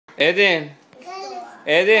עדן.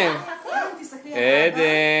 עדן.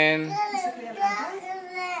 עדן.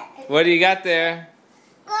 What do you got there?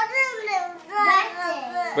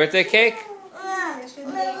 Birthday cake?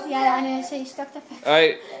 יאללה, אני אשתוק את הפה.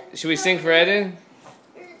 Alright, should we sing for Eden?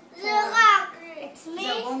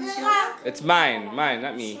 It's mine,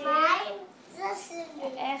 not me.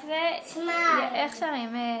 איך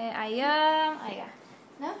שרים? היום... רגע.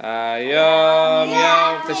 היום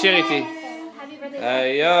יום, תשאיר איתי.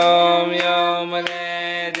 היום יום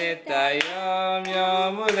הולדת, היום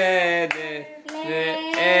יום הולדת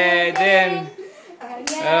לעדן.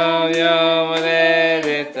 היום יום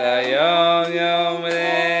הולדת, היום יום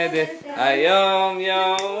הולדת, היום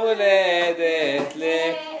יום הולדת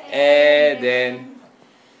לעדן.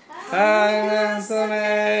 חג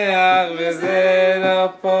שמח וזה לא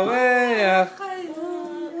פורח,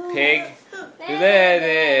 פיג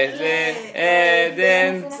הולדת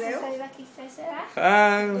לעדן.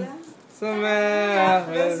 חג שמח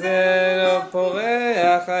וזה לא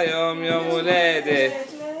פורח, היום יום הולדת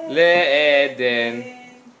לעדן.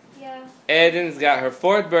 Eden's got her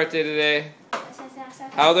 4th birthday today.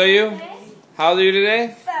 How old are you? How old are you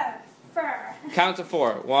today? Fur. Count to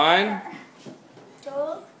 4. 1. 2,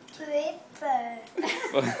 3,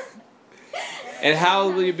 4. And how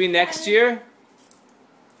old will you be next year?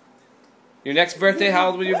 Your next birthday, how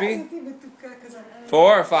old will you be?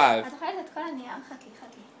 4 or 5?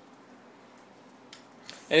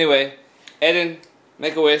 Anyway, Eden,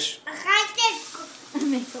 make a wish.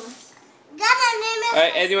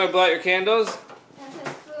 Alright, Ed, you want to blow out your candles?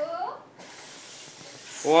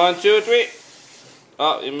 1, 2, 3.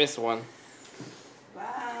 Oh, you missed one.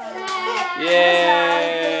 Yay!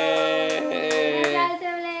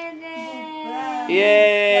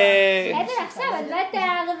 Yay!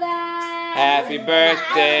 Happy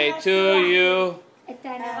birthday to you.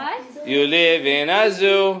 You live in a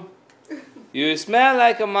zoo. You smell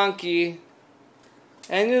like a monkey.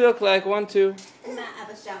 And you look like one too.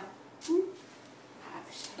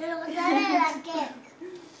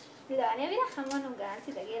 לא, אני אביא לך המון עוגה, אל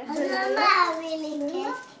תדאגי לך. אז למה אביא לי קק?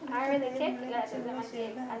 אביא לי קק בגלל שזה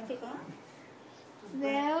מגעיל, אל תדאגי.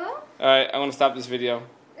 זהו? Alright, I want to stop this video.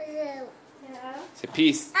 זהו. Say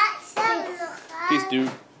peace. עכשיו נוכל. Peace,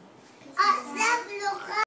 dude.